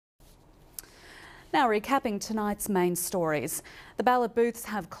Now recapping tonight's main stories. The ballot booths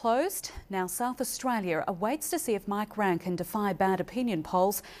have closed. Now South Australia awaits to see if Mike Rann can defy bad opinion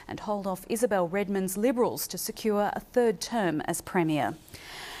polls and hold off Isabel Redmond's Liberals to secure a third term as Premier.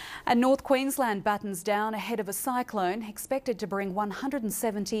 And North Queensland battens down ahead of a cyclone expected to bring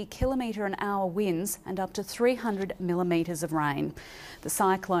 170 km/h winds and up to 300 millimetres of rain. The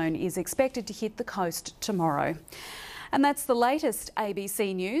cyclone is expected to hit the coast tomorrow. And that's the latest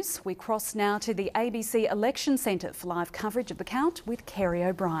ABC News. We cross now to the ABC Election Centre for live coverage of the count with Kerry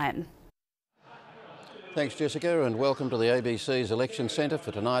O'Brien. Thanks, Jessica, and welcome to the ABC's Election Centre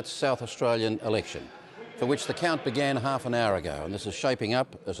for tonight's South Australian election, for which the count began half an hour ago, and this is shaping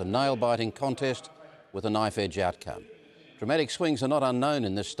up as a nail-biting contest with a knife-edge outcome. Dramatic swings are not unknown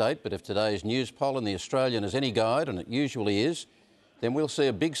in this state, but if today's news poll in The Australian is any guide, and it usually is, then we'll see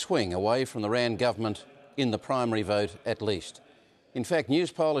a big swing away from the Rann government in the primary vote at least. In fact,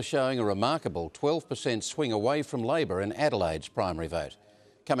 Newspoll is showing a remarkable 12% swing away from Labor in Adelaide's primary vote,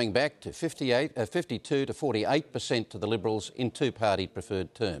 coming back to 52 to 48% to the Liberals in two-party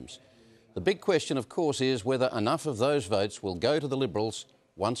preferred terms. The big question, of course, is whether enough of those votes will go to the Liberals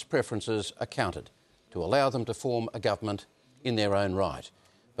once preferences are counted to allow them to form a government in their own right.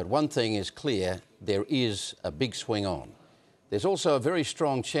 But one thing is clear, there is a big swing on. There's also a very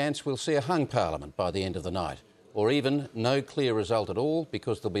strong chance we'll see a hung parliament by the end of the night, or even no clear result at all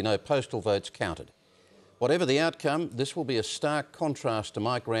because there'll be no postal votes counted. Whatever the outcome, this will be a stark contrast to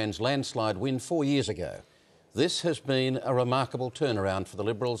Mike Rann's landslide win 4 years ago. This has been a remarkable turnaround for the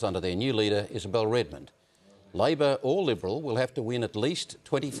Liberals under their new leader, Isabel Redmond. Labor or Liberal will have to win at least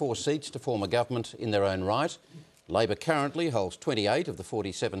 24 seats to form a government in their own right. Labor currently holds 28 of the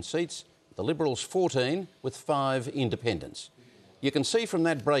 47 seats, the Liberals 14, with 5 independents. You can see from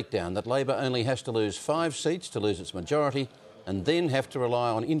that breakdown that Labor only has to lose 5 seats to lose its majority and then have to rely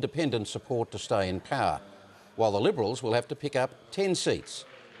on independent support to stay in power, while the Liberals will have to pick up 10 seats,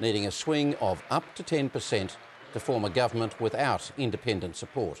 needing a swing of up to 10% to form a government without independent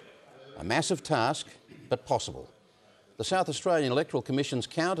support. A massive task, but possible. The South Australian Electoral Commission's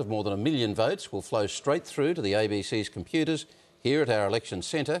count of more than 1 million votes will flow straight through to the ABC's computers here at our election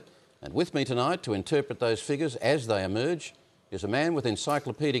centre, and with me tonight to interpret those figures as they emerge is a man with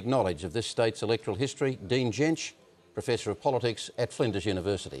encyclopedic knowledge of this state's electoral history, Dean Jentsch, Professor of Politics at Flinders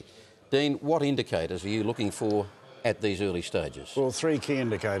University. Dean, what indicators are you looking for at these early stages? Well, 3 key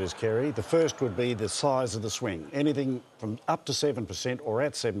indicators, Kerry. The first would be the size of the swing. Anything from up to 7% or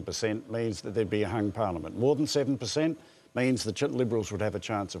at 7% means that there'd be a hung parliament. More than 7% means the Liberals would have a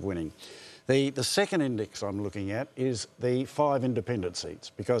chance of winning. The second index I'm looking at is the 5 independent seats,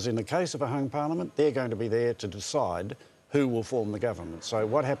 because in the case of a hung parliament, they're going to be there to decide who will form the government. So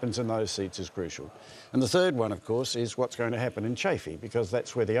what happens in those seats is crucial. And the third one, of course, is what's going to happen in Chaffey, because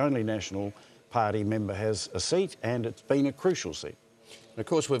that's where the only National Party member has a seat, and it's been a crucial seat. And of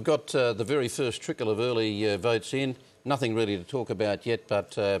course, we've got the very first trickle of early votes in. Nothing really to talk about yet,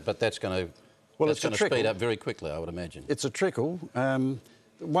 but that's going to speed up very quickly, I would imagine. It's a trickle.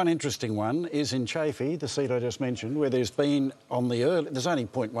 One interesting one is in Chaffey, the seat I just mentioned, where there's been there's only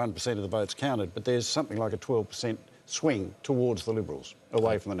 0.1% of the votes counted, but there's something like a 12% swing towards the Liberals,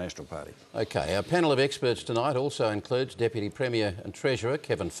 away from the National Party. OK, our panel of experts tonight also includes Deputy Premier and Treasurer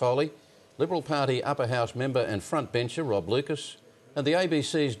Kevin Foley, Liberal Party Upper House member and frontbencher Rob Lucas, and the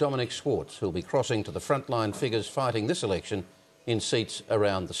ABC's Dominic Swartz, who'll be crossing to the frontline figures fighting this election in seats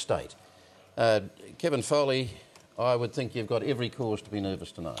around the state. Kevin Foley, I would think you've got every cause to be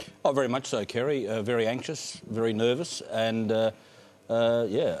nervous tonight. Oh, very much so, Kerry. Very anxious, very nervous, and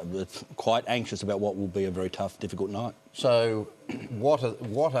quite anxious about what will be a very tough, difficult night. So what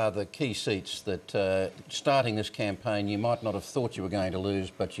are the key seats that, starting this campaign, you might not have thought you were going to lose,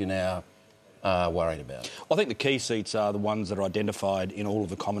 but you now are worried about? I think the key seats are the ones that are identified in all of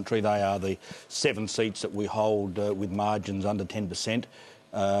the commentary. They are the 7 seats that we hold with margins under 10%.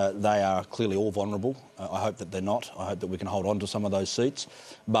 They are clearly all vulnerable. I hope that they're not. I hope that we can hold on to some of those seats.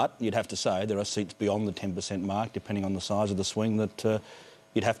 But you'd have to say there are seats beyond the 10% mark, depending on the size of the swing, that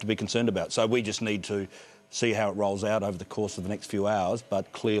you'd have to be concerned about. So we just need to see how it rolls out over the course of the next few hours.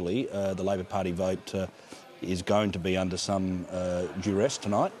 But clearly the Labor Party vote is going to be under some duress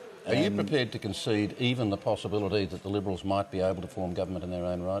tonight. Are you prepared to concede even the possibility that the Liberals might be able to form government in their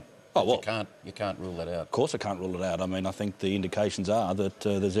own right? Oh, well, you can't rule that out. Of course I can't rule it out. I mean, I think the indications are that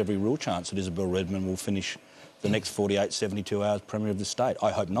there's every real chance that Isabel Redmond will finish the next 48, 72 hours Premier of the state.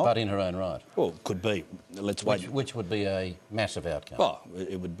 I hope not. But in her own right? Well, could be. Let's wait. Which would be a massive outcome. Oh,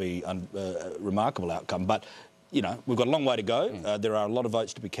 it would be a remarkable outcome. But, you know, we've got a long way to go. There are a lot of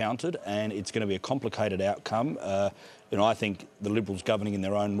votes to be counted, and it's going to be a complicated outcome. I think the Liberals governing in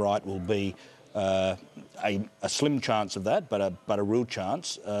their own right will be a slim chance of that, but a real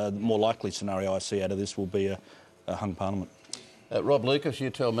chance. The more likely scenario I see out of this will be a hung parliament. Rob Lucas, you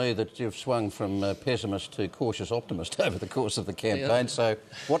tell me that you've swung from pessimist to cautious optimist over the course of the campaign. Yeah. So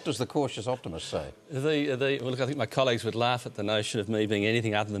what does the cautious optimist say? Well, look, I think my colleagues would laugh at the notion of me being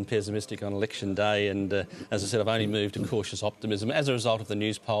anything other than pessimistic on election day, and as I said, I've only moved to cautious optimism as a result of the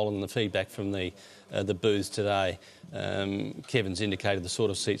news poll and the feedback from the booths today. Kevin's indicated the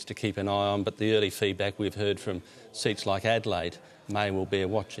sort of seats to keep an eye on, but the early feedback we've heard from seats like Adelaide may well bear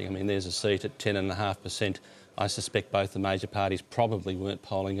watching. I mean, there's a seat at 10.5%. I suspect both the major parties probably weren't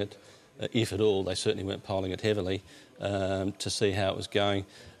polling it, if at all. They certainly weren't polling it heavily to see how it was going.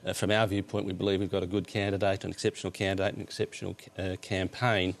 From our viewpoint, we believe we've got a good candidate, an exceptional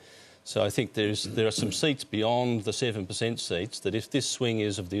campaign. So I think there are some seats beyond the 7% seats that if this swing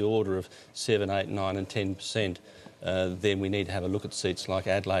is of the order of 7, 8, 9 and 10%, then we need to have a look at seats like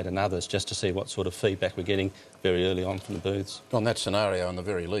Adelaide and others just to see what sort of feedback we're getting very early on from the booths. On that scenario, on the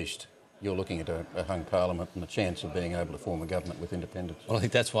very least, you're looking at a hung parliament and a chance of being able to form a government with independents. Well, I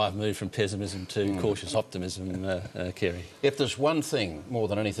think that's why I've moved from pessimism to cautious optimism, Kerry. If there's one thing, more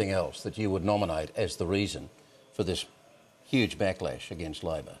than anything else, that you would nominate as the reason for this huge backlash against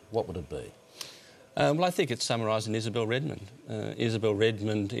Labor, what would it be? Well, I think it's summarised in Isabel Redmond. Isabel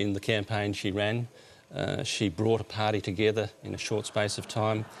Redmond, in the campaign she ran, she brought a party together in a short space of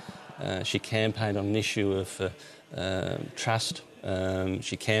time. She campaigned on an issue of trust.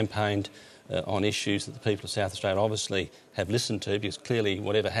 She campaigned on issues that the people of South Australia obviously have listened to, because clearly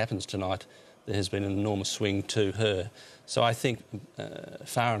whatever happens tonight, there has been an enormous swing to her. So I think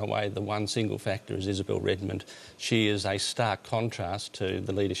far and away the one single factor is Isabel Redmond. She is a stark contrast to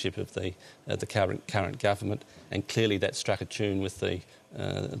the leadership of the current government, and clearly that struck a tune with the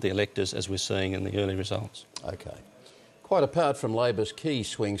electors, as we're seeing in the early results. OK. Quite apart from Labor's key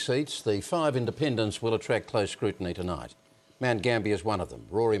swing seats, the 5 independents will attract close scrutiny tonight. Mount Gambier is one of them.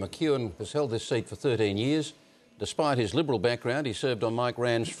 Rory McEwen has held this seat for 13 years. Despite his Liberal background, he served on Mike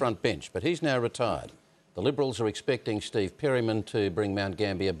Rann's front bench, but he's now retired. The Liberals are expecting Steve Perryman to bring Mount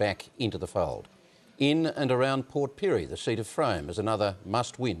Gambier back into the fold. In and around Port Pirie, the seat of Frome, is another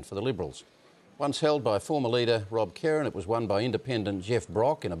must-win for the Liberals. Once held by former leader Rob Kerrin, it was won by independent Jeff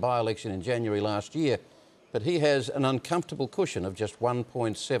Brock in a by-election in January last year, but he has an uncomfortable cushion of just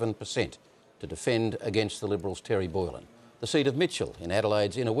 1.7% to defend against the Liberals' Terry Boylan. The seat of Mitchell in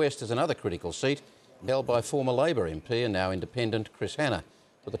Adelaide's Inner West is another critical seat, held by former Labor MP and now independent Chris Hanna,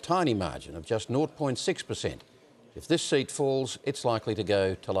 with a tiny margin of just 0.6%. If this seat falls, it's likely to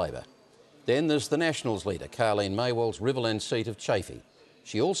go to Labor. Then there's the Nationals leader, Carleen Maywald's Riverland seat of Chaffey.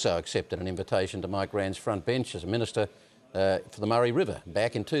 She also accepted an invitation to Mike Rann's front bench as a minister for the Murray River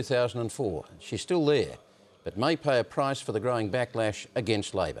back in 2004. She's still there, but may pay a price for the growing backlash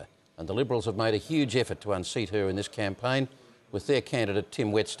against Labor. And the Liberals have made a huge effort to unseat her in this campaign with their candidate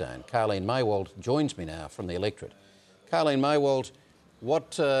Tim Whetstone. Carleen Maywald joins me now from the electorate. Carleen Maywald,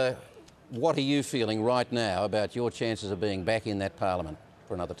 what are you feeling right now about your chances of being back in that parliament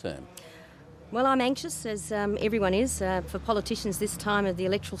for another term? Well, I'm anxious, as everyone is. For politicians, this time of the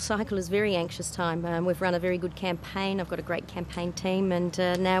electoral cycle is a very anxious time. We've run a very good campaign. I've got a great campaign team, and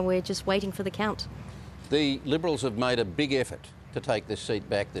now we're just waiting for the count. The Liberals have made a big effort to take this seat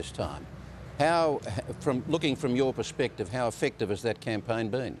back this time. Looking from your perspective, how effective has that campaign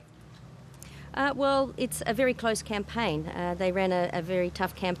been? Well, it's a very close campaign. They ran a very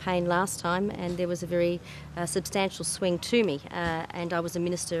tough campaign last time, and there was a very substantial swing to me, and I was a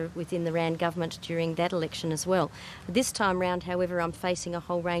minister within the Rann government during that election as well. This time round, however, I'm facing a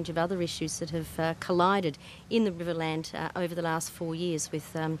whole range of other issues that have collided in the Riverland over the last 4 years,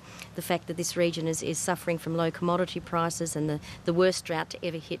 with the fact that this region is suffering from low commodity prices and the worst drought to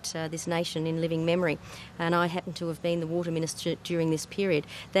ever hit this nation in living memory. And I happen to have been the water minister during this period.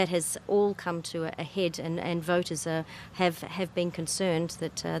 That has all come to a head, and voters have been concerned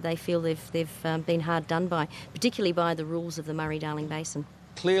that they feel they've been hard done by, particularly by the rules of the Murray-Darling Basin.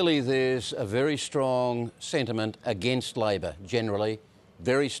 Clearly there's a very strong sentiment against Labor generally,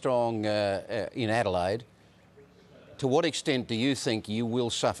 very strong in Adelaide. To what extent do you think you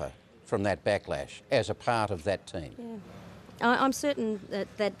will suffer from that backlash as a part of that team? Yeah. I'm certain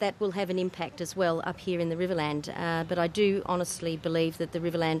that will have an impact as well up here in the Riverland, but I do honestly believe that the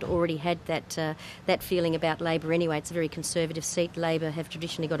Riverland already had that feeling about Labor anyway. It's a very conservative seat. Labor have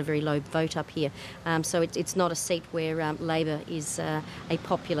traditionally got a very low vote up here, so it's not a seat where Labor is a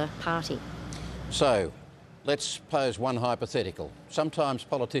popular party. So let's pose one hypothetical. Sometimes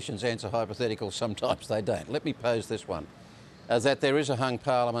politicians answer hypotheticals, sometimes they don't. Let me pose this one, that there is a hung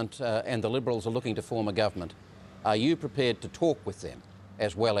parliament and the Liberals are looking to form a government. Are you prepared to talk with them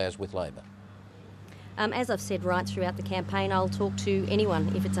as well as with Labor? As I've said right throughout the campaign, I'll talk to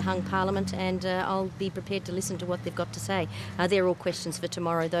anyone if it's a hung parliament, and I'll be prepared to listen to what they've got to say. They're all questions for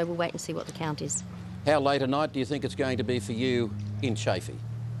tomorrow, though. We'll wait and see what the count is. How late a night do you think it's going to be for you in Chaffey?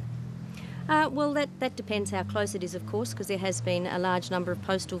 Well, that depends how close it is, of course, because there has been a large number of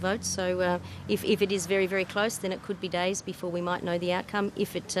postal votes. So if it is very, very close, then it could be days before we might know the outcome.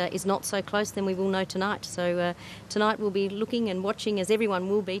 If it is not so close, then we will know tonight. So tonight we'll be looking and watching, as everyone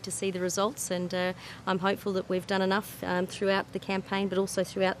will be, to see the results. And I'm hopeful that we've done enough throughout the campaign, but also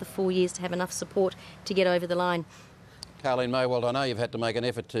throughout the 4 years to have enough support to get over the line. Carleen Maywald, I know you've had to make an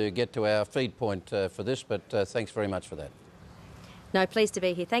effort to get to our feed point for this, but thanks very much for that. No, pleased to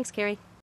be here. Thanks, Kerry.